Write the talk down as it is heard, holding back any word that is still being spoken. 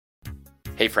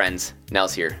Hey friends,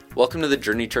 Nels here. Welcome to the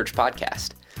Journey Church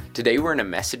podcast. Today we're in a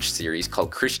message series called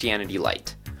Christianity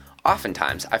Light.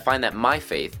 Oftentimes, I find that my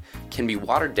faith can be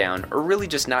watered down or really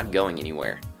just not going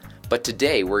anywhere. But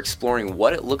today we're exploring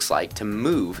what it looks like to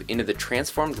move into the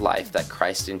transformed life that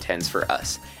Christ intends for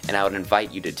us, and I would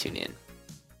invite you to tune in.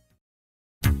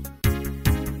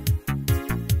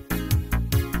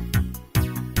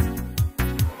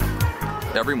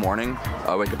 Every morning,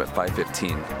 I wake up at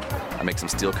 5:15. I make some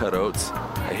steel-cut oats,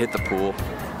 I hit the pool,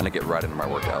 and I get right into my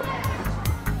workout.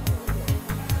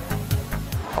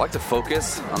 I like to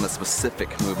focus on the specific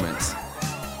movements,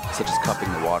 such as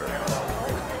cupping the water.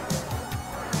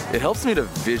 It helps me to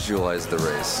visualize the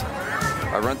race.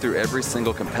 I run through every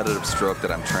single competitive stroke that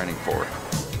I'm training for.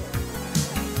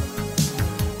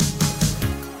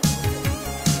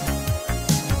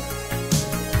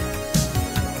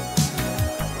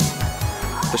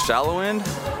 The shallow end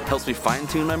helps me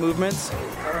fine-tune my movements.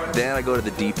 Then I go to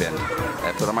the deep end.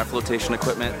 I put on my flotation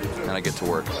equipment and I get to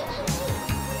work.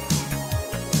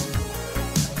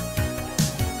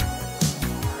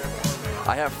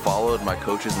 I have followed my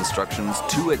coach's instructions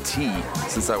to a T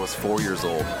since I was 4 years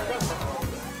old.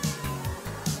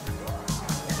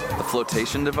 The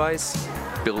flotation device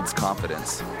builds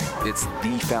confidence. It's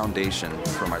the foundation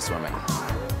for my swimming.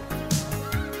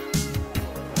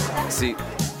 See,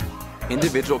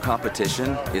 individual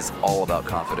competition is all about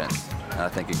confidence, and I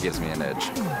think it gives me an edge.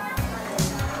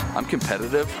 I'm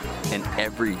competitive in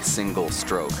every single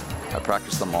stroke. I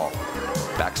practice them all.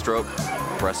 Backstroke,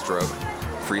 breaststroke,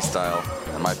 freestyle,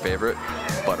 and my favorite,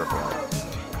 butterfly.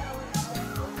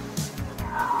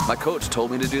 My coach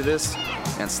told me to do this,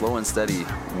 and slow and steady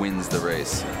wins the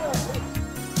race.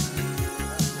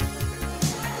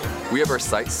 We have our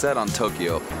sights set on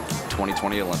Tokyo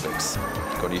 2020 Olympics.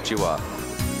 Konnichiwa.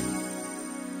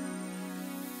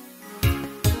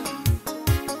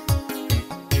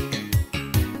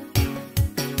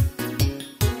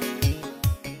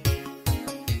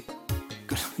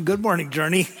 Good morning,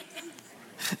 Journey.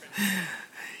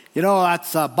 You know,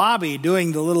 that's Bobby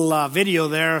doing the little video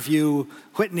there.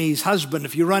 Whitney's husband,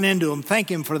 if you run into him, thank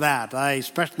him for that. I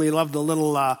especially love the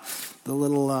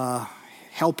little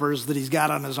helpers that he's got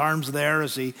on his arms there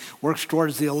as he works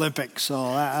towards the Olympics.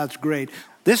 So that's great.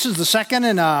 This is the second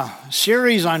in a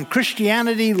series on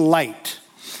Christianity Light.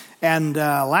 And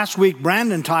last week,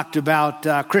 Brandon talked about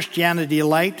Christianity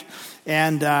Light,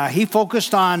 and he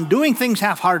focused on doing things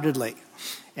half-heartedly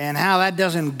and how that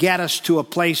doesn't get us to a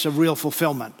place of real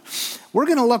fulfillment. We're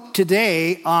going to look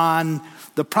today on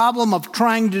the problem of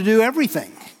trying to do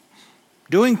everything,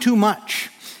 doing too much,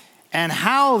 and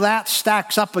how that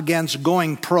stacks up against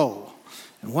going pro,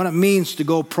 and what it means to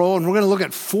go pro. And we're going to look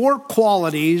at 4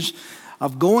 qualities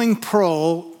of going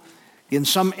pro in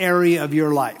some area of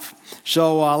your life.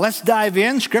 So let's dive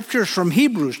in. Scriptures from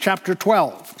Hebrews chapter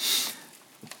 12.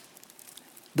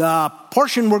 The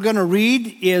portion we're going to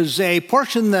read is a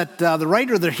portion that the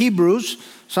writer of the Hebrews,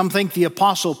 some think the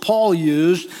Apostle Paul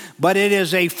used, but it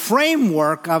is a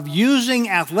framework of using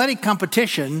athletic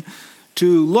competition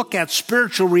to look at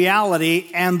spiritual reality,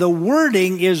 and the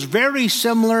wording is very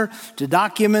similar to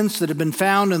documents that have been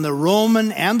found in the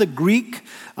Roman and the Greek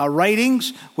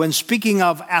writings when speaking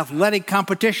of athletic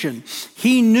competition.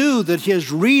 He knew that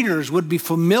his readers would be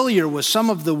familiar with some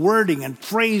of the wording and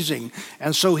phrasing,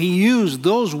 and so he used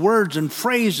those words and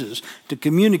phrases to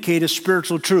communicate a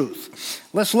spiritual truth.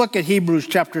 Let's look at Hebrews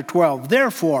chapter 12.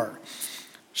 Therefore,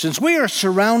 since we are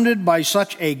surrounded by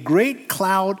such a great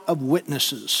cloud of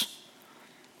witnesses,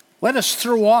 let us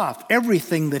throw off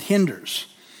everything that hinders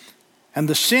and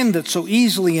the sin that so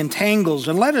easily entangles,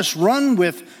 and let us run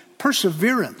with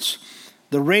perseverance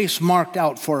the race marked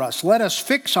out for us. Let us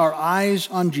fix our eyes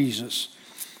on Jesus,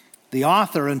 the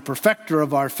author and perfecter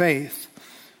of our faith,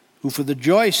 who for the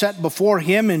joy set before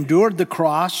him endured the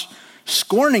cross,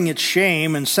 scorning its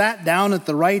shame, and sat down at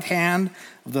the right hand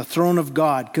of the throne of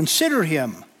God. Consider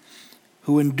him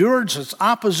who endured such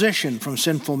opposition from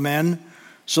sinful men,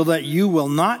 so that you will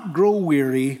not grow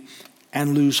weary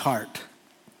and lose heart.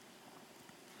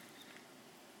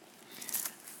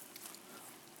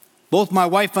 Both my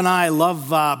wife and I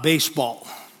love baseball.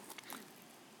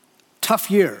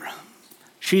 Tough year.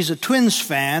 She's a Twins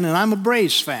fan and I'm a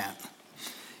Braves fan.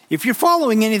 If you're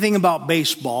following anything about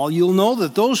baseball, you'll know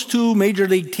that those 2 major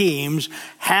league teams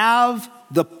have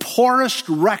the poorest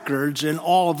records in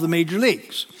all of the major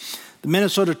leagues. The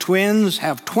Minnesota Twins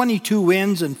have 22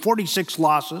 wins and 46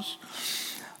 losses.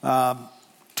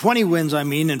 20 wins,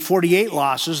 and 48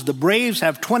 losses. The Braves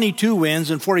have 22 wins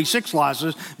and 46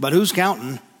 losses, but who's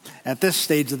counting at this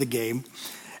stage of the game?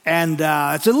 And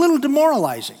it's a little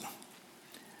demoralizing.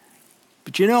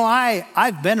 But you know,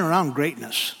 I've been around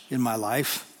greatness in my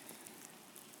life.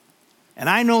 And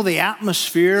I know the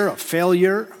atmosphere of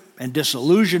failure and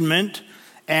disillusionment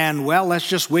and, well, let's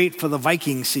just wait for the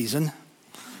Viking season.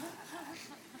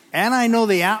 And I know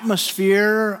the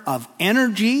atmosphere of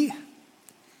energy,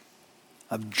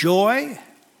 of joy,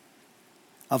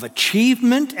 of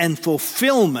achievement and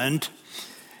fulfillment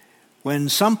when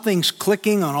something's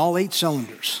clicking on all 8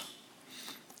 cylinders.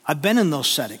 I've been in those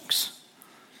settings.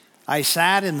 I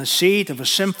sat in the seat of a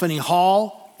symphony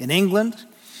hall in England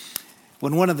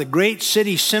when one of the great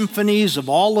city symphonies of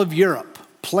all of Europe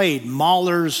played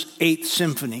Mahler's 8th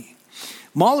Symphony.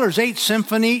 Mahler's 8th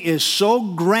Symphony is so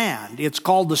grand, it's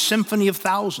called the Symphony of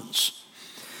Thousands,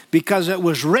 because it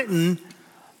was written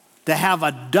to have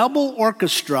a double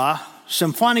orchestra,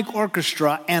 symphonic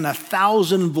orchestra, and a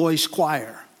 1,000-voice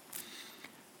choir.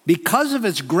 Because of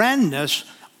its grandness,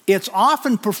 it's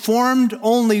often performed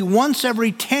only once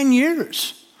every 10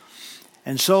 years.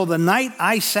 And so the night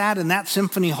I sat in that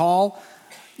symphony hall,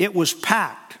 it was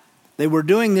packed. They were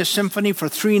doing this symphony for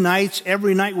 3 nights.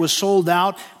 Every night was sold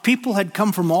out. People had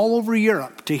come from all over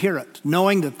Europe to hear it,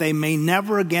 knowing that they may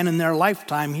never again in their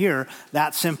lifetime hear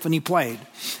that symphony played.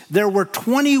 There were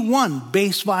 21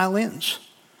 bass violins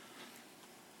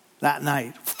that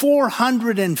night,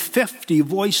 450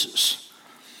 voices.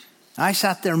 I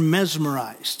sat there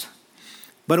mesmerized.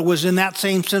 But it was in that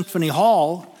same symphony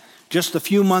hall, just a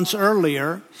few months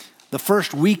earlier, the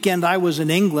first weekend I was in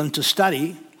England to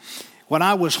study, when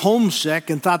I was homesick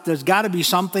and thought there's got to be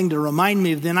something to remind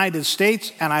me of the United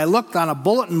States, and I looked on a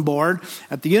bulletin board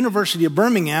at the University of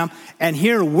Birmingham, and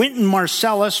here Wynton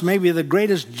Marsalis, maybe the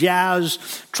greatest jazz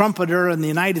trumpeter in the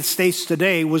United States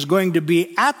today, was going to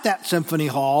be at that symphony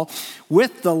hall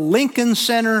with the Lincoln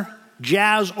Center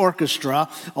Jazz Orchestra,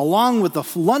 along with the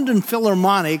London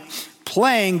Philharmonic,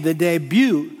 playing the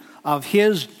debut of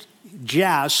his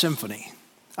jazz symphony.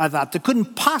 I thought there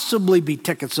couldn't possibly be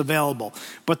tickets available,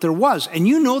 but there was. And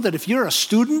you know that if you're a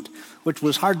student, which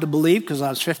was hard to believe because I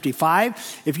was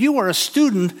 55, if you were a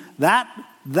student,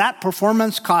 that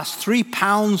performance cost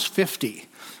 £3.50,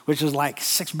 which is like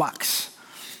 $6.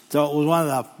 So it was one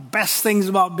of the best things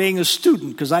about being a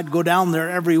student, because I'd go down there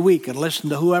every week and listen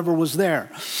to whoever was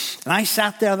there. And I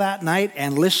sat there that night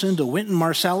and listened to Wynton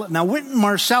Marsalis. Now, Wynton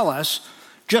Marsalis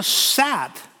just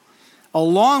sat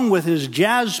along with his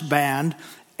jazz band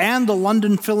and the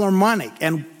London Philharmonic.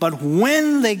 But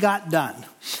when they got done,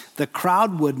 the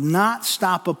crowd would not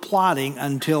stop applauding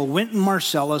until Wynton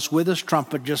Marsalis, with his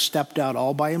trumpet, just stepped out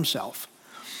all by himself.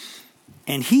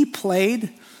 And he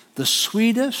played the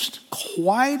sweetest,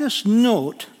 quietest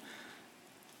note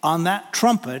on that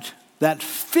trumpet that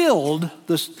filled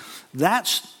that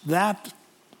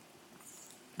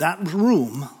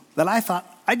room that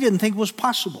I didn't think was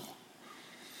possible.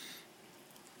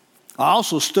 I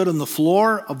also stood on the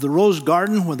floor of the Rose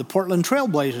Garden where the Portland Trail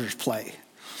Blazers play.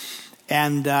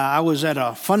 And I was at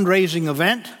a fundraising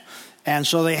event, and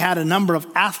so they had a number of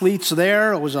athletes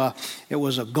there. It was a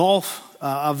golf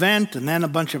event, and then a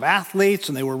bunch of athletes,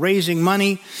 and they were raising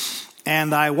money.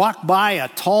 And I walked by a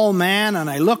tall man, and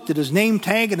I looked at his name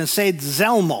tag, and it said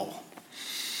Zelmo.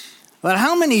 But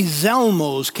how many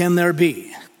Zelmos can there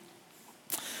be?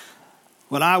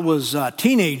 When I was a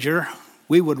teenager,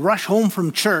 we would rush home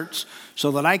from church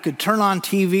so that I could turn on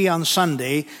TV on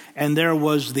Sunday, and there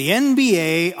was the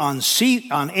NBA on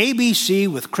ABC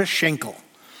with Chris Schenkel.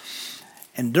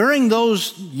 And during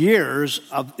those years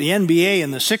of the NBA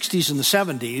in the 60s and the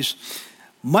 70s,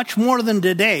 much more than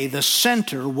today, the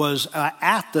center was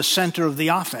at the center of the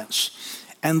offense.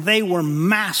 And they were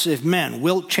massive men.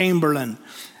 Wilt Chamberlain,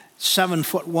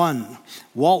 7'1",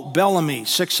 Walt Bellamy,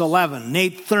 6'11",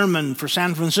 Nate Thurmond for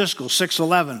San Francisco,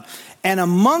 6'11". And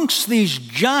amongst these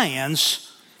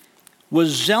giants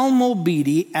was Zelmo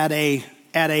Beatty at a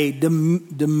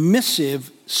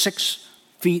demisive 6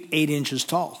 feet 8 inches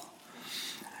tall.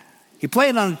 He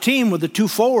played on a team where the 2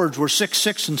 forwards were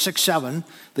 6'6" and 6'7".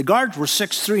 The guards were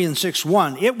 6'3" and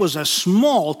 6'1". It was a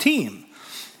small team.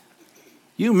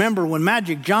 You remember when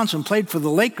Magic Johnson played for the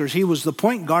Lakers, he was the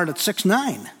point guard at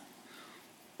 6'9".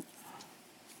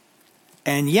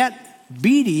 And yet,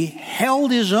 Beatty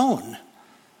held his own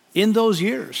in those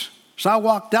years. So I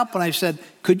walked up and I said,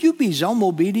 could you be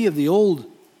Zelmo Beatty of the old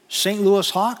St. Louis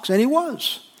Hawks? And he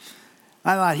was.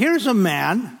 I thought, here's a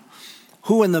man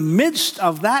who in the midst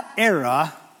of that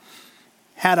era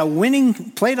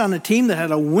played on a team that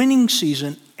had a winning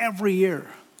season every year.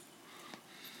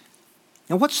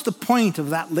 Now, what's the point of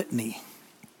that litany?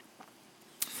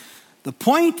 The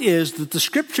point is that the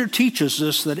Scripture teaches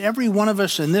us that every one of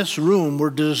us in this room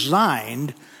were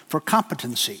designed for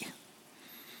competency.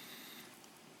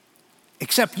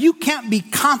 Except you can't be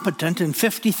competent in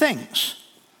 50 things.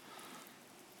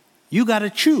 You got to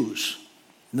choose.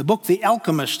 In the book, The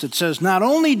Alchemist, it says, not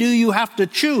only do you have to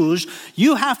choose,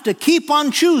 you have to keep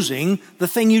on choosing the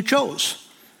thing you chose.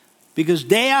 Because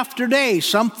day after day,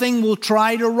 something will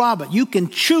try to rob it. You can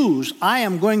choose, I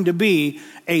am going to be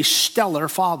a stellar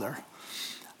father.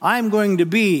 I am going to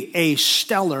be a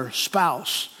stellar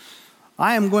spouse.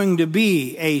 I am going to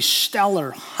be a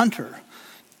stellar hunter.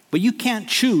 But you can't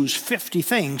choose 50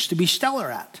 things to be stellar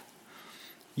at.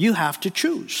 You have to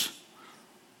choose.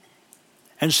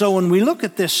 And so when we look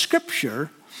at this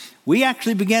scripture, we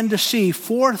actually begin to see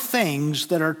 4 things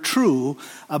that are true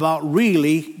about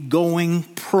really going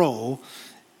pro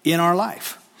in our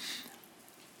life.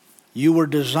 You were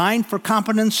designed for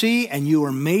competency, and you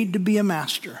were made to be a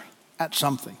master at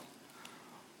something.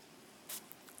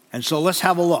 And so let's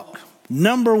have a look.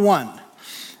 Number 1,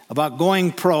 about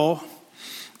going pro,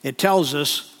 it tells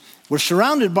us, we're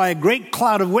surrounded by a great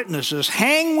cloud of witnesses.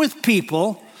 Hang with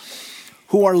people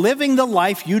who are living the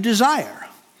life you desire.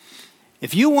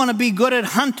 If you want to be good at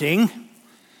hunting,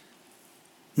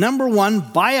 number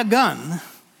 1, buy a gun.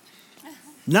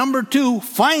 Number 2,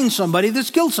 find somebody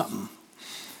that's killed something.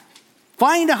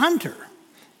 Find a hunter.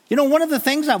 You know, one of the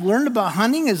things I've learned about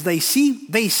hunting is they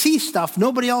see stuff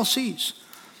nobody else sees.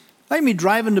 Like me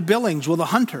driving to Billings with a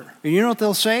hunter. And you know what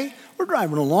they'll say? We're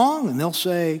driving along, and they'll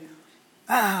say,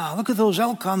 look at those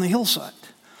elk on the hillside.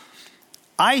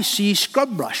 I see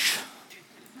scrub brush.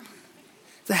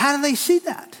 So how do they see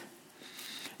that?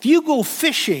 If you go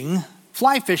fishing,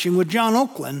 fly fishing with John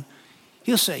Oakland,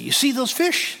 he'll say, you see those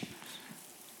fish?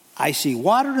 I see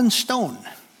water and stone.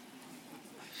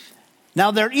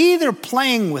 Now they're either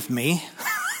playing with me,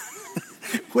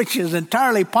 which is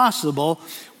entirely possible,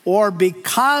 or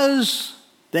because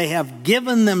they have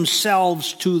given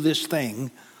themselves to this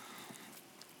thing,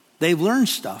 they've learned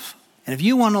stuff. And if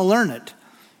you want to learn it,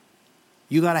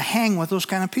 you got to hang with those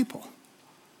kind of people.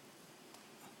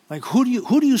 Like, who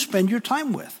do you spend your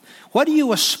time with? What do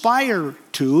you aspire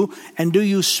to? And do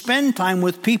you spend time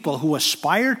with people who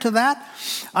aspire to that?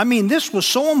 I mean, this was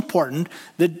so important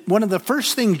that one of the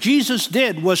first things Jesus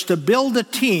did was to build a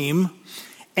team,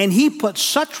 and he put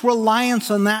such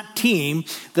reliance on that team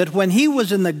that when he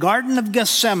was in the Garden of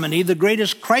Gethsemane, the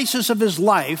greatest crisis of his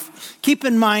life, keep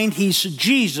in mind he's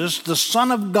Jesus, the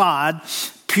Son of God,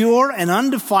 pure and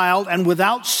undefiled and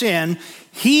without sin,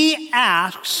 he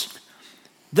asked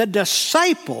the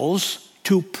disciples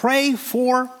to pray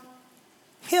for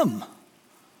him.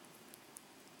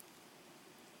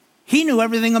 He knew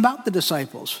everything about the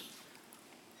disciples.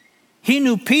 He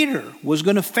knew Peter was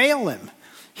going to fail him.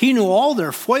 He knew all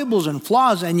their foibles and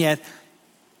flaws, and yet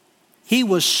he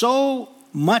was so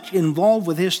much involved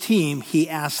with his team, he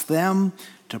asked them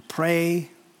to pray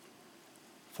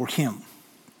for him.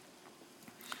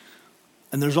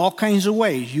 And there's all kinds of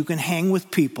ways you can hang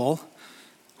with people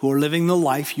who are living the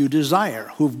life you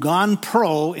desire, who've gone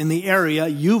pro in the area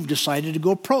you've decided to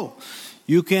go pro.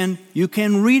 You can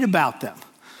read about them.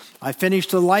 I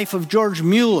finished the life of George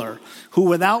Mueller, who,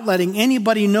 without letting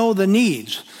anybody know the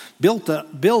needs,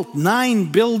 built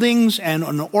 9 buildings and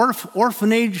an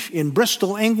orphanage in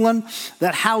Bristol, England,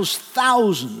 that housed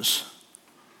thousands.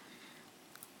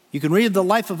 You can read the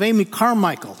life of Amy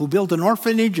Carmichael, who built an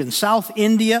orphanage in South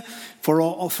India for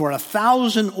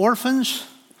 1,000 orphans,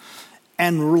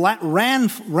 and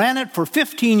ran it for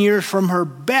 15 years from her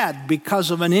bed because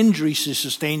of an injury she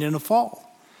sustained in a fall.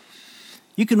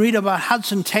 You can read about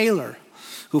Hudson Taylor,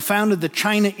 who founded the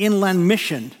China Inland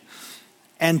Mission.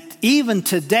 And even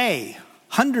today,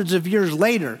 hundreds of years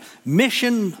later,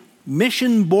 mission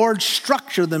boards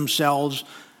structure themselves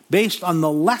based on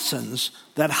the lessons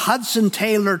that Hudson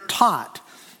Taylor taught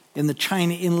in the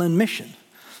China Inland Mission.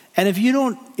 And if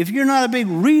you're not a big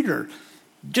reader,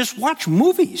 just watch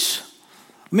movies.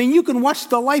 I mean, you can watch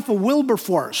the life of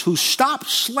Wilberforce, who stopped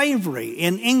slavery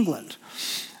in England.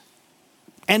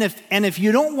 And if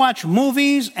you don't watch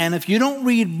movies and if you don't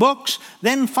read books,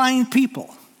 then find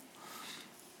people.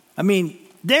 I mean,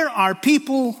 there are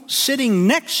people sitting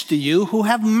next to you who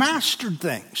have mastered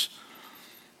things.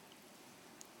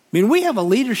 I mean, we have a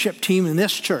leadership team in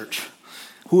this church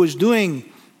who is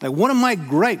doing, like, one of my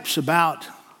gripes about,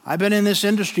 I've been in this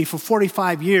industry for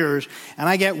 45 years, and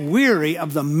I get weary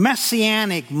of the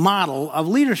messianic model of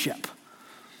leadership.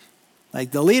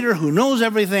 Like the leader who knows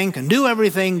everything, can do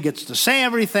everything, gets to say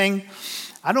everything.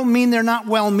 I don't mean they're not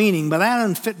well-meaning, but that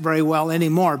doesn't fit very well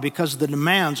anymore because the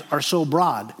demands are so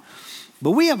broad.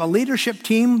 But we have a leadership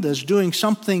team that's doing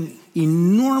something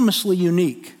enormously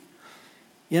unique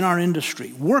in our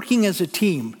industry, working as a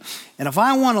team. And if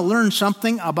I want to learn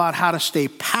something about how to stay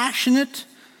passionate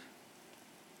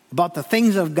about the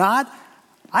things of God,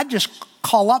 I'd just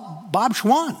call up Bob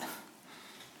Schwann.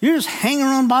 You're just hanging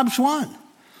around Bob Schwann.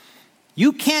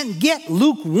 You can't get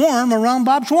lukewarm around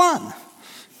Bob Schwann.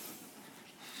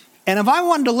 And if I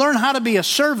wanted to learn how to be a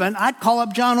servant, I'd call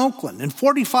up John Oakland. In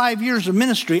 45 years of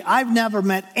ministry, I've never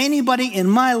met anybody in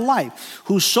my life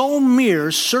who so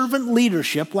mirrors servant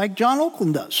leadership like John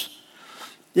Oakland does.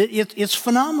 It's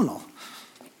phenomenal.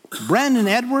 Brandon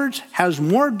Edwards has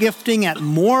more gifting at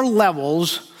more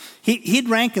levels. He'd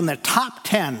rank in the top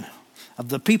 10 of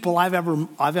the people I've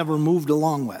ever moved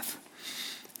along with.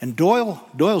 And Doyle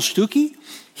Stuckey,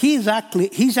 he's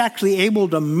actually able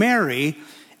to marry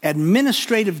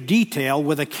administrative detail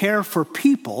with a care for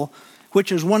people,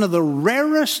 which is one of the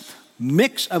rarest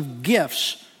mix of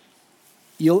gifts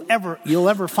you'll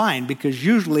ever find, because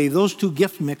usually those two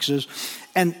gift mixes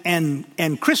and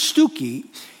Chris Stuckey,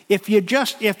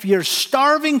 if you're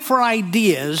starving for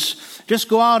ideas, just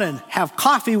go out and have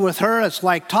coffee with her. It's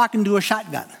like talking to a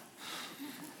shotgun.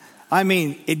 I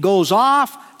mean, it goes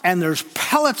off and there's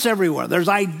pellets everywhere. There's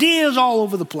ideas all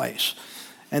over the place.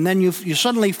 And then you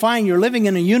suddenly find you're living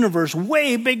in a universe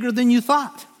way bigger than you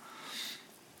thought.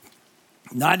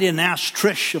 Now, I didn't ask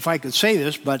Trish if I could say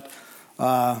this, but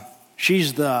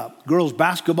she's the girls'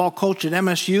 basketball coach at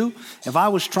MSU. If I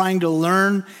was trying to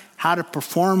learn how to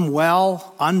perform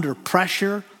well under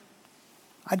pressure,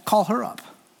 I'd call her up.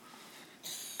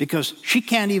 Because she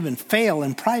can't even fail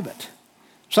in private.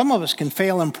 Some of us can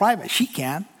fail in private. She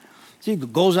can't. She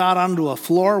goes out onto a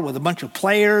floor with a bunch of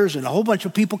players, and a whole bunch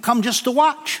of people come just to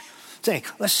watch. Say,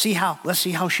 let's see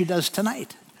how she does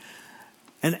tonight.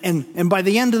 And by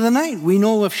the end of the night, we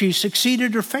know if she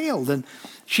succeeded or failed. And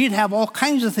she'd have all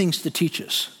kinds of things to teach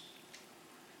us.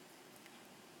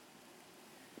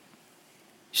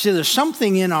 See, there's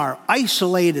something in our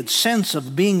isolated sense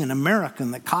of being an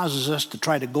American that causes us to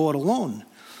try to go it alone.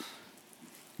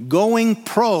 Going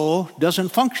pro doesn't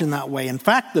function that way. In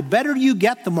fact, the better you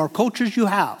get, the more coaches you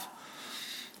have.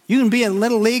 You can be in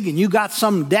Little League and you got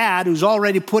some dad who's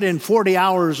already put in 40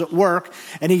 hours at work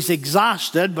and he's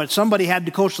exhausted, but somebody had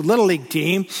to coach the Little League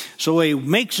team, so he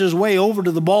makes his way over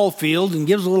to the ball field and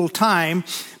gives a little time.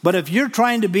 But if you're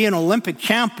trying to be an Olympic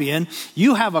champion,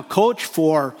 you have a coach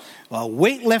for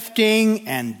weightlifting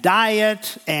and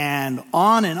diet and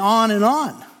on and on and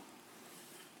on.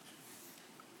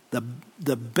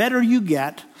 The better you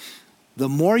get, the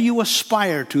more you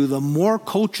aspire to, the more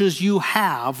coaches you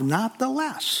have, not the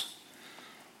less.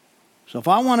 So if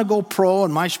I want to go pro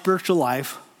in my spiritual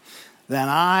life, then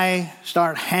I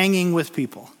start hanging with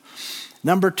people.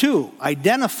 Number 2,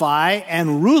 identify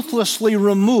and ruthlessly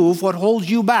remove what holds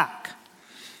you back.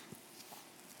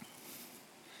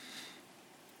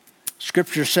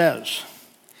 Scripture says,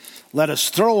 let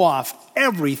us throw off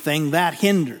everything that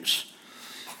hinders.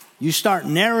 You start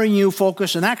narrowing your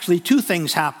focus, and actually 2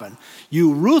 things happen.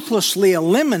 You ruthlessly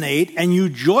eliminate, and you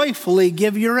joyfully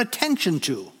give your attention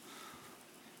to.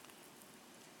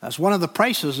 That's one of the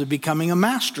prices of becoming a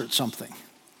master at something.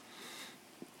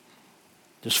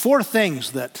 There's 4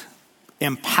 things that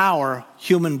empower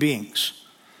human beings.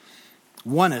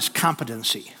 1 is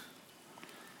competency.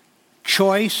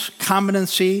 Choice,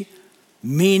 competency,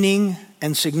 meaning,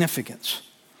 and significance.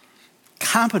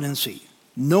 Competency.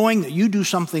 Knowing that you do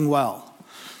something well.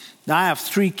 Now, I have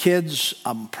 3 kids.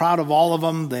 I'm proud of all of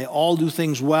them. They all do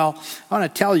things well. I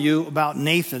want to tell you about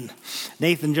Nathan.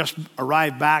 Nathan just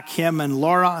arrived back. Him and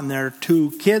Laura and their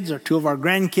 2 kids, or 2 of our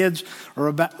grandkids,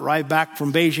 arrived back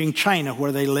from Beijing, China,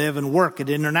 where they live and work at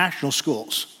international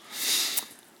schools.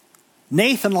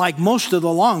 Nathan, like most of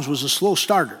the Longs, was a slow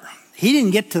starter. He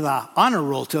didn't get to the honor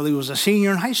roll till he was a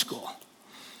senior in high school.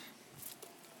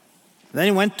 Then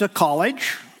he went to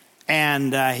college.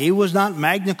 And he was not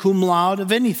magna cum laude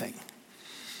of anything.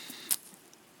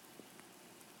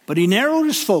 But he narrowed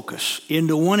his focus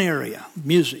into one area,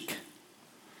 music.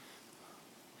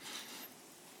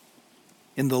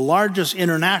 In the largest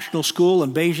international school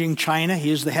in Beijing, China, he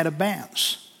is the head of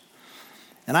bands.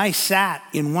 And I sat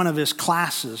in one of his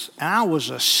classes, and I was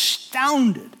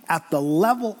astounded at the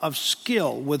level of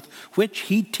skill with which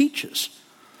he teaches.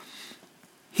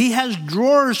 He has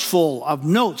drawers full of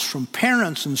notes from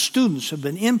parents and students who have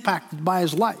been impacted by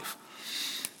his life.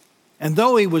 And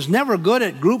though he was never good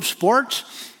at group sports,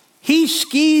 he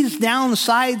skis down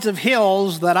sides of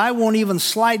hills that I won't even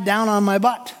slide down on my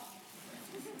butt.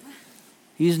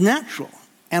 He's natural.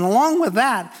 And along with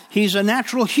that, he's a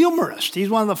natural humorist. He's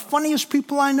one of the funniest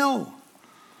people I know.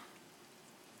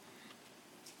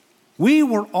 We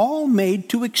were all made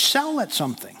to excel at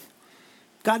something.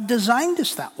 God designed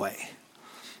us that way.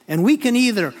 And we can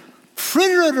either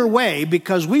fritter it away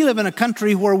because we live in a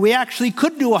country where we actually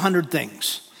could do 100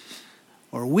 things.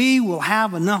 or we will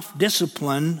have enough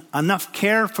discipline, enough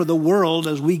care for the world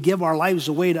as we give our lives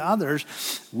away to others,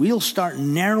 we'll start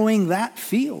narrowing that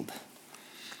field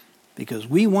because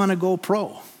we want to go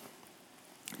pro.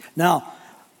 Now,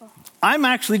 I'm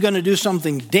actually going to do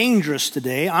something dangerous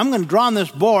today. I'm going to draw on this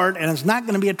board, and it's not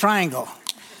going to be a triangle.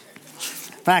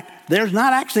 In fact, there's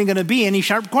not actually going to be any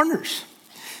sharp corners.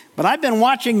 But I've been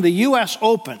watching the U.S.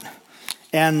 Open,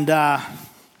 and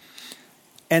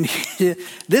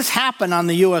this happened on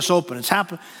the U.S. Open. It's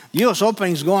happened. The U.S.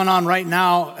 Open is going on right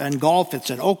now in golf.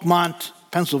 It's in Oakmont,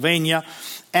 Pennsylvania.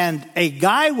 And a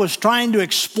guy was trying to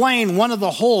explain one of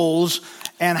the holes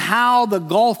and how the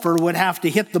golfer would have to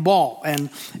hit the ball. And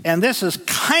this is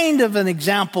kind of an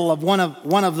example of one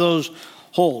of those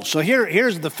holes. So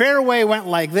here's the fairway went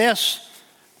like this.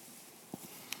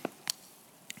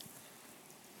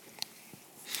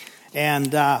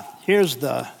 And here's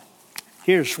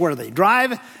where they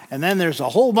drive, and then there's a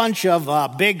whole bunch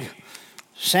of big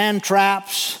sand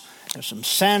traps. There's some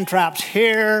sand traps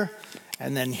here,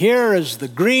 and then here is the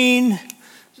green.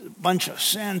 There's a bunch of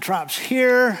sand traps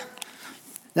here.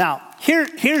 Now,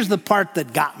 here's the part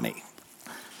that got me.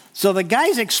 So the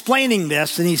guy's explaining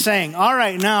this, and he's saying, all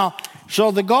right, now,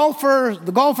 so the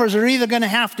golfers are either going to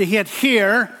have to hit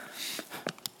here,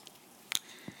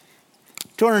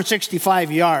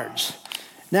 265 yards.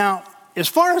 Now, as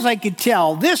far as I could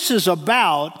tell, this is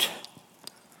about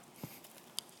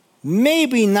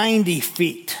maybe 90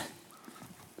 feet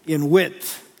in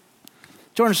width.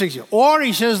 260. Or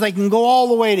he says they can go all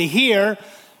the way to here,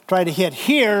 try to hit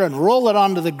here and roll it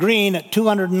onto the green at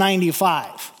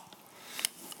 295.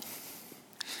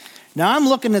 Now, I'm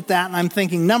looking at that and I'm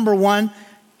thinking, number one,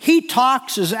 he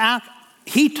talks as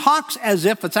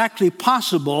if it's actually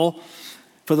possible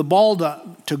for the ball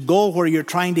to go where you're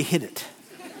trying to hit it.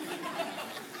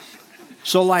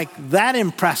 So, that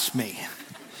impressed me.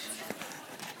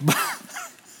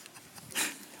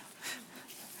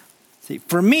 See,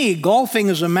 for me, golfing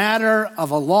is a matter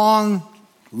of a long,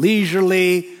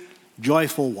 leisurely,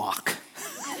 joyful walk.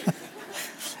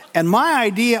 And my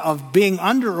idea of being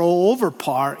under or over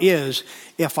par is,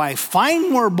 if I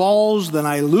find more balls than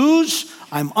I lose,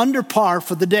 I'm under par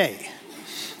for the day.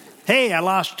 Hey, I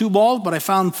lost 2 balls, but I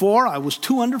found 4. I was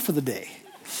 2 under for the day.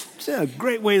 It's a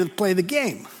great way to play the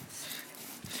game.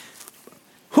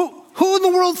 Who in the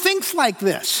world thinks like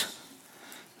this?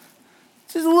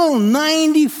 This is a little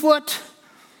 90-foot,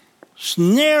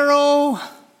 narrow,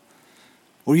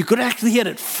 or you could actually hit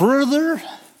it further.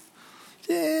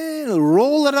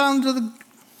 Roll it onto the...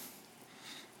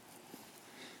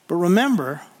 But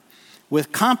remember,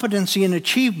 with competency and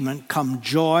achievement come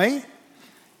joy,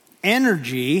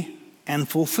 energy, and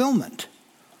fulfillment.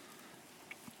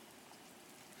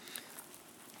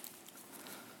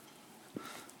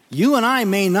 You and I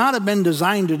may not have been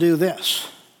designed to do this,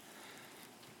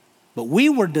 but we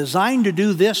were designed to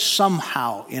do this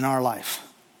somehow in our life.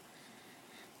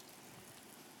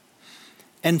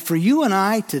 And for you and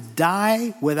I to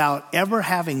die without ever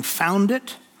having found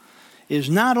it is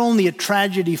not only a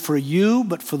tragedy for you,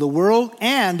 but for the world,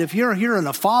 and if you're here and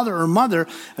a father or mother,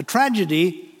 a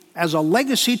tragedy as a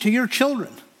legacy to your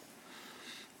children.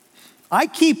 I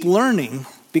keep learning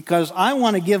because I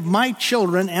want to give my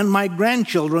children and my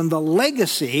grandchildren the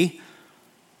legacy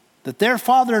that their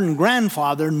father and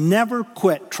grandfather never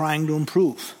quit trying to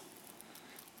improve.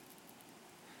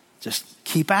 Just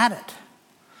keep at it.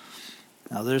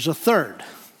 Now, there's a third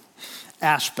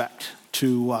aspect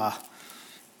to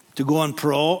going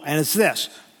pro, and it's this: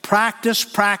 practice,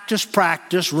 practice,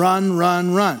 practice, run,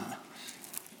 run, run.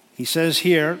 He says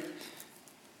here,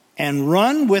 and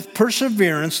run with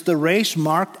perseverance the race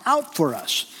marked out for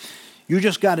us. You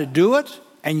just got to do it,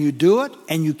 and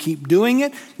you keep doing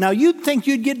it. Now, you'd think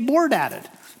you'd get bored at it,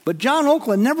 but John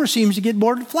Oakland never seems to get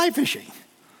bored at fly fishing.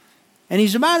 And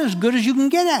he's about as good as you can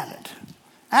get at it.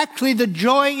 Actually, the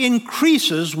joy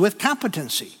increases with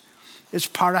competency. It's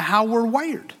part of how we're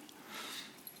wired.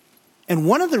 And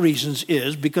one of the reasons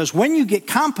is because when you get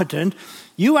competent,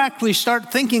 you actually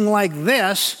start thinking like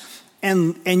this,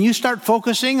 and you start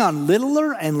focusing on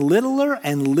littler and littler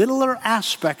and littler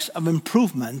aspects of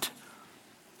improvement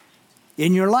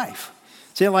in your life.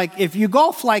 Say, like, if you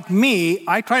golf like me,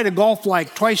 I try to golf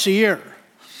like twice a year.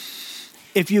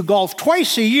 If you golf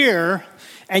twice a year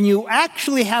and you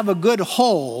actually have a good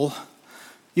hole,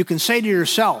 you can say to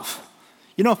yourself,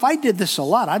 you know, if I did this a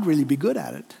lot, I'd really be good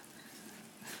at it.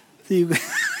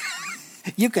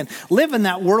 You can live in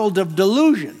that world of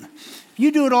delusion.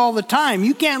 You do it all the time.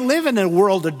 You can't live in a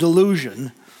world of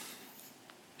delusion.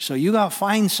 So you got to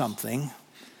find something.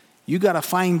 You got to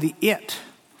find the it.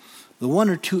 the one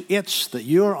or two it's that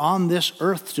you're on this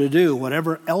earth to do,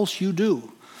 whatever else you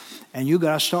do. And you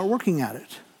got to start working at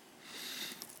it.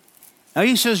 Now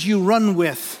he says you run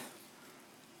with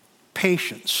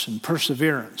patience and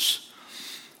perseverance.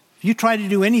 If you try to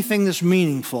do anything that's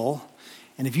meaningful,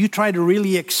 and if you try to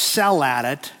really excel at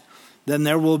it, then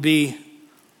there will be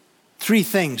three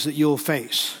things that you'll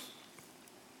face.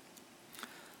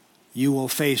 You will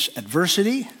face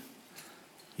adversity,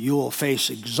 you will face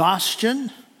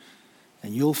exhaustion,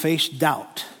 and you'll face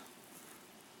doubt.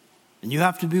 And you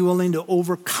have to be willing to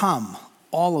overcome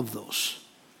all of those.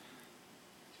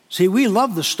 See, we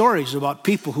love the stories about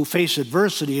people who face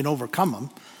adversity and overcome them.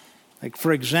 Like,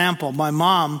 for example, my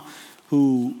mom,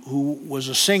 who was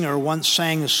a singer, once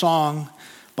sang a song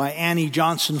by Annie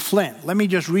Johnson Flint. Let me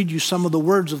just read you some of the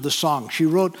words of the song.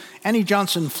 Annie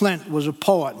Johnson Flint was a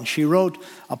poet, and she wrote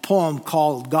a poem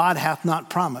called God Hath Not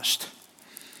Promised.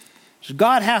 It says,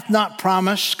 God hath not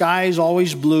promised skies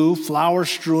always blue,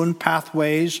 flower-strewn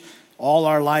pathways all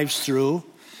our lives through.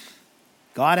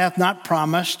 God hath not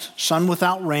promised sun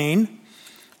without rain,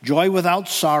 joy without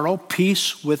sorrow,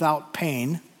 peace without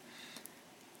pain.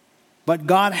 But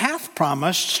God hath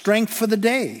promised strength for the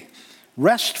day,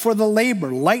 rest for the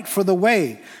labor, light for the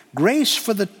way, grace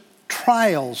for the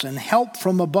trials, and help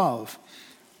from above,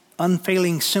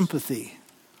 unfailing sympathy,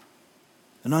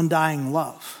 and undying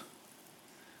love.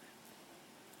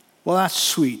 Well, that's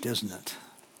sweet, isn't it?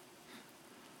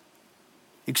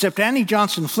 Except Annie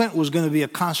Johnson Flint was going to be a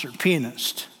concert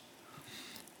pianist.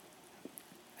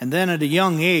 And then at a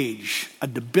young age, a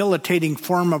debilitating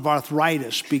form of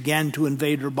arthritis began to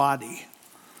invade her body.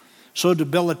 So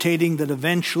debilitating that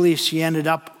eventually she ended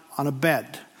up on a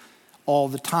bed all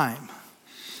the time.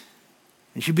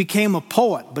 And she became a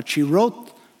poet, but she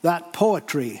wrote that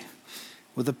poetry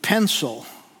with a pencil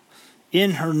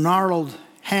in her gnarled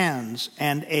hands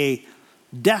and a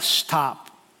desktop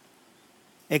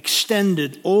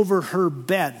extended over her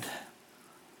bed.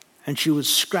 And she would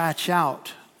scratch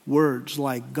out words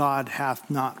like, God hath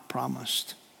not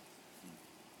promised.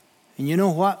 And you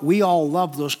know what? We all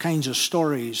love those kinds of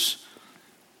stories.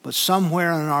 But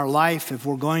somewhere in our life, if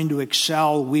we're going to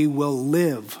excel, we will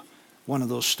live one of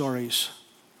those stories.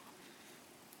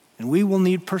 And we will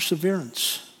need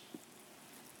perseverance.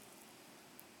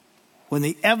 When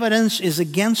the evidence is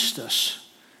against us,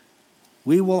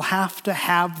 we will have to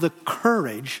have the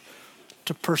courage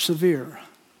to persevere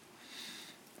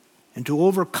and to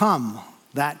overcome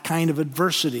that kind of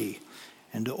adversity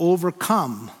and to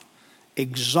overcome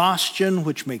exhaustion,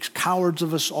 which makes cowards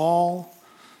of us all,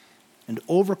 and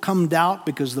overcome doubt,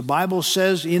 because the Bible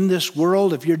says in this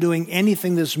world, if you're doing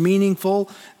anything that's meaningful,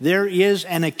 there is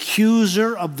an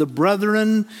accuser of the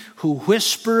brethren who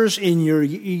whispers in your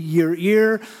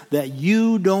ear that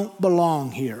you don't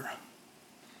belong here.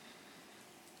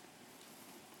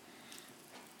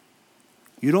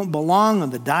 You don't belong on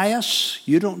the dais.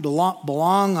 You don't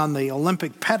belong on the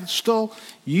Olympic pedestal.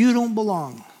 You don't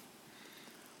belong.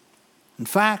 In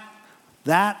fact,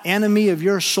 that enemy of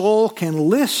your soul can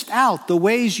list out the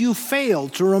ways you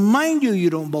failed to remind you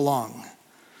you don't belong.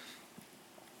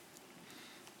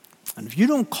 And if you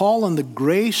don't call on the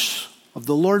grace of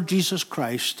the Lord Jesus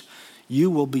Christ,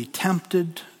 you will be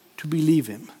tempted to believe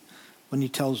him when he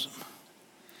tells them.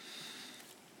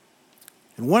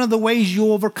 And one of the ways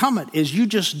you overcome it is you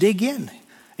just dig in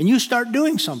and you start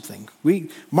doing something.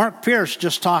 Mark Pierce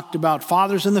just talked about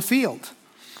fathers in the field.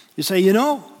 You say,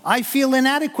 I feel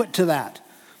inadequate to that.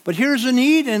 But here's a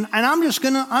need, and I'm just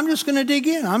gonna dig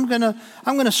in. I'm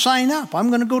gonna sign up.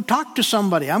 I'm gonna go talk to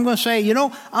somebody. I'm gonna say,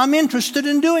 I'm interested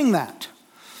in doing that.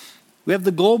 We have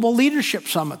the Global Leadership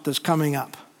Summit that's coming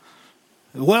up.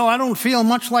 Well, I don't feel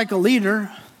much like a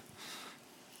leader.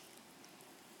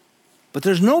 But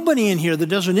there's nobody in here that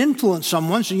doesn't influence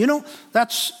someone. So,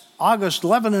 that's August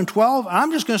 11 and 12.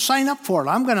 I'm just going to sign up for it.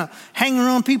 I'm going to hang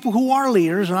around people who are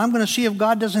leaders, and I'm going to see if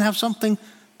God doesn't have something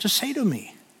to say to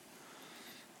me.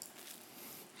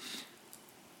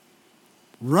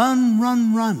 Run,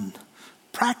 run, run.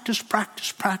 Practice,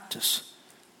 practice, practice.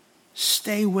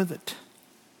 Stay with it.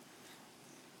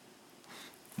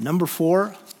 Number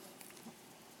 4,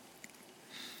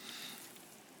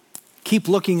 keep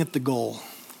looking at the goal.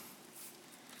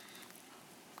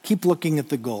 Keep looking at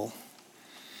the goal.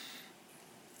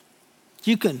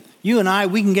 You and I,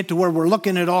 we can get to where we're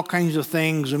looking at all kinds of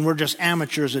things and we're just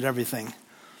amateurs at everything.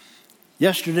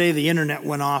 Yesterday, the internet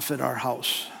went off at our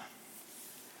house.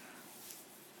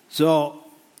 So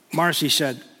Marcy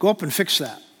said, go up and fix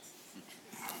that.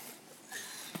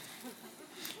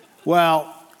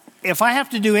 Well, if I have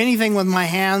to do anything with my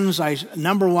hands,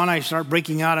 number one, I start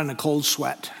breaking out in a cold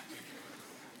sweat.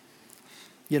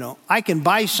 I can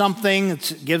buy something,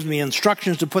 it gives me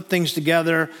instructions to put things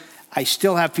together. I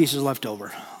still have pieces left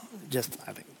over.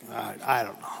 I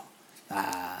don't know.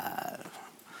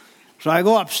 So I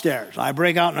go upstairs. I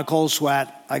break out in a cold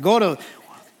sweat. I go to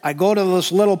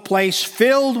this little place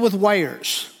filled with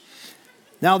wires.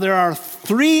 Now there are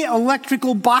 3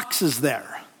 electrical boxes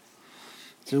there.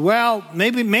 So, well,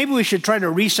 maybe we should try to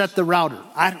reset the router.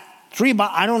 I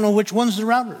don't know which one's the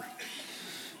router.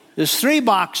 There's 3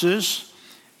 boxes,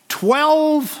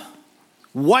 12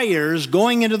 wires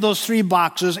going into those 3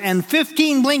 boxes, and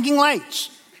 15 blinking lights.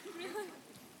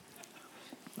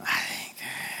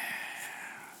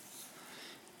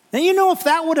 Now, if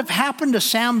that would have happened to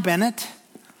Sam Bennett,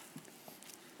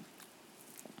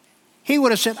 he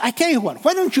would have said, I tell you what,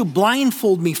 why don't you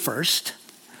blindfold me first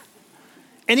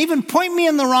and even point me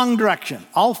in the wrong direction?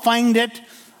 I'll find it.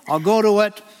 I'll go to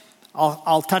it.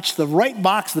 I'll touch the right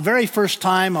box the very first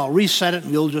time. I'll reset it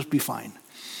and you'll just be fine.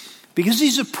 Because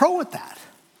he's a pro at that.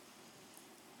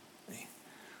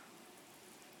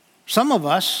 Some of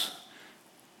us,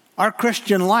 our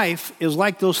Christian life is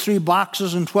like those 3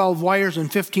 boxes and 12 wires and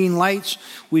 15 lights.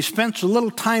 We spent so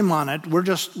little time on it. We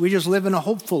just live in a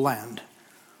hopeful land.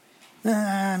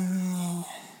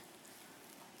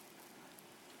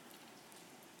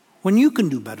 When you can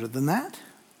do better than that.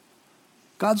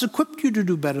 God's equipped you to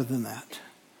do better than that.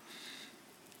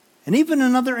 And even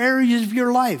in other areas of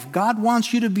your life, God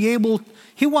wants you to be able,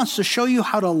 He wants to show you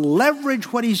how to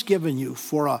leverage what He's given you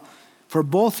for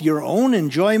both your own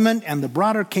enjoyment and the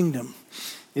broader kingdom.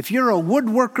 If you're a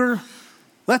woodworker,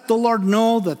 let the Lord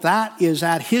know that is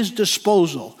at His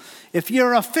disposal. If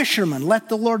you're a fisherman, let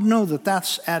the Lord know that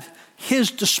that's at His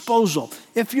disposal.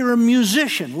 If you're a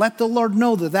musician, let the Lord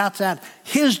know that that's at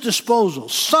His disposal.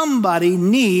 Somebody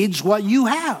needs what you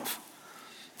have.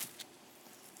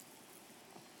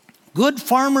 Good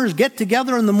farmers get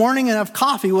together in the morning and have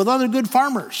coffee with other good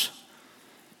farmers.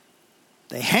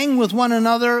 They hang with one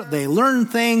another, they learn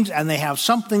things, and they have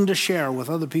something to share with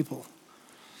other people.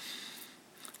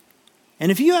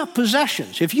 And if you have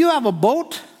possessions, if you have a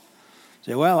boat,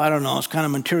 say, well, I don't know, it's kind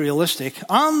of materialistic.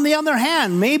 On the other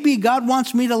hand, maybe God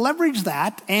wants me to leverage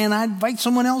that and I invite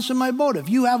someone else in my boat. If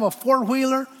you have a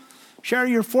 4-wheeler, share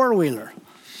your 4-wheeler.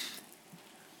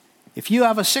 If you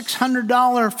have a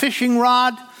 $600 fishing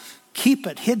rod, keep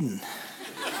it hidden.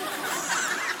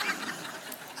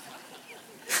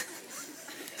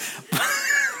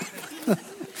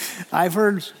 I've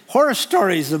heard horror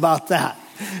stories about that.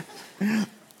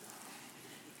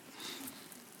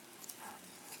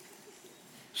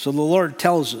 So the Lord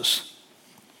tells us,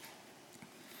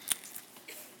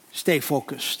 stay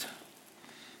focused.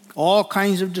 All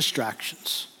kinds of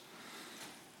distractions.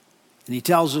 And He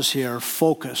tells us here,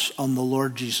 focus on the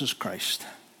Lord Jesus Christ,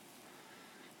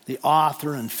 the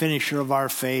author and finisher of our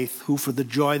faith, who for the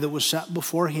joy that was set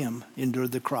before Him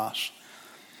endured the cross.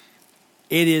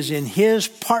 It is in His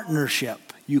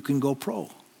partnership you can go pro.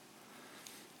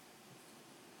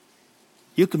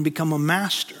 You can become a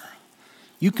master.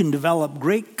 You can develop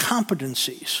great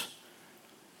competencies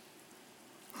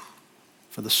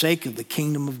for the sake of the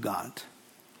kingdom of God.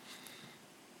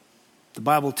 The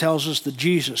Bible tells us that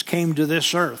Jesus came to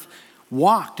this earth,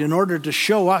 walked in order to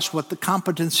show us what the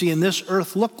competency in this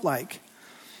earth looked like.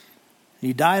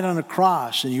 He died on a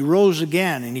cross and He rose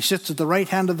again and He sits at the right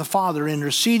hand of the Father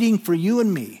interceding for you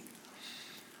and me.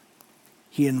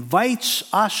 He invites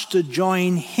us to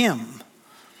join Him,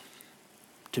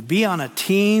 to be on a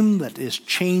team that is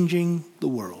changing the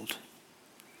world.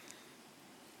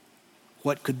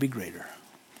 What could be greater?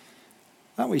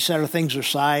 Why don't we set our things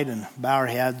aside and bow our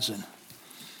heads and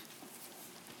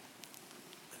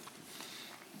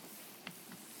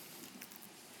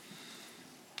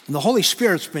the Holy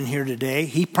Spirit's been here today.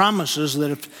 He promises that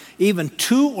if even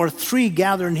 2 or 3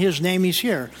 gather in His name, He's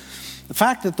here. The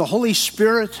fact that the Holy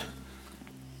Spirit,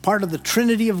 part of the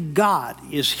Trinity of God,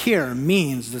 is here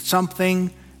means that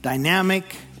something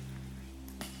dynamic,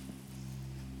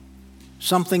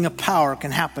 something of power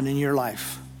can happen in your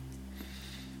life.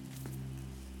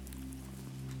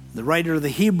 The writer of the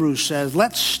Hebrews says,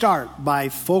 let's start by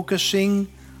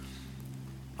focusing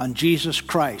on Jesus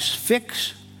Christ.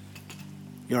 Fix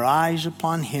your eyes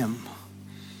upon Him.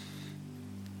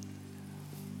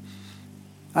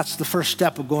 That's the first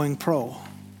step of going pro.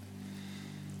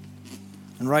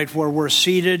 And right where we're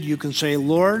seated, you can say,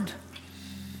 Lord,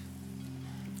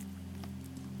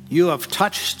 You have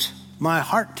touched my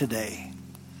heart today.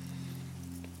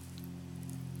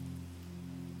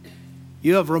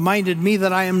 You have reminded me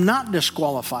that I am not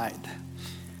disqualified,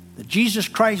 that Jesus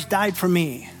Christ died for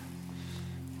me.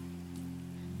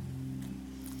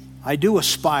 I do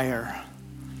aspire,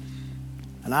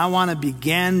 and And I want to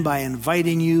begin by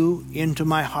inviting you into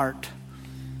my heart.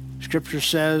 Scripture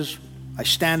says, I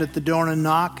stand at the door and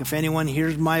knock. If anyone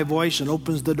hears my voice and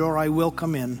opens the door, I will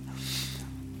come in.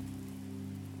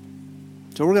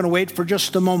 So we're going to wait for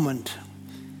just a moment.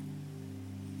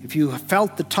 If you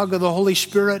felt the tug of the Holy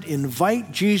Spirit,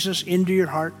 invite Jesus into your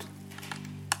heart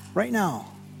right now.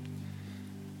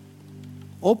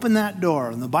 Open that door.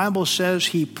 And the Bible says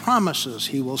he promises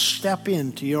he will step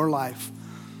into your life.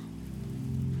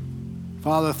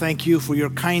 Father, thank you for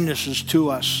your kindnesses to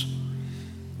us,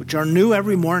 which are new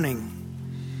every morning.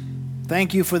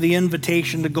 Thank you for the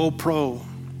invitation to go pro.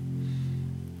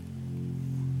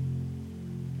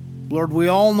 Lord, we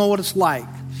all know what it's like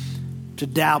to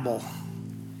dabble,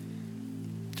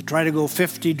 to try to go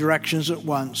 50 directions at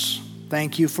once.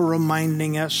 Thank you for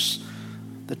reminding us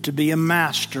that to be a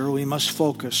master, we must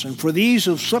focus. And for these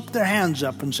who've slipped their hands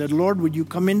up and said, Lord, would you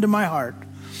come into my heart?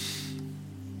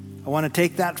 I want to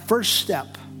take that first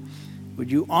step.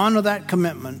 Would you honor that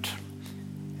commitment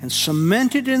and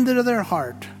cement it into their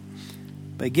heart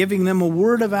by giving them a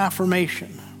word of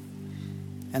affirmation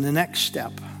and the next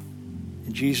step?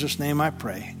 In Jesus' name I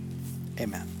pray.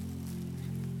 Amen.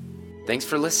 Thanks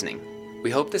for listening.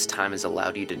 We hope this time has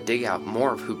allowed you to dig out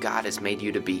more of who God has made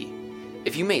you to be.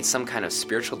 If you made some kind of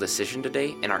spiritual decision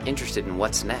today and are interested in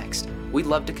what's next, we'd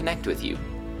love to connect with you.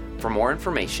 For more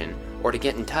information or to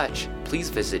get in touch, please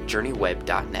visit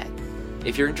journeyweb.net.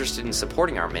 If you're interested in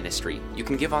supporting our ministry, you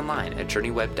can give online at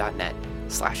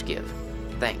journeyweb.net/give.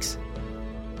 Thanks.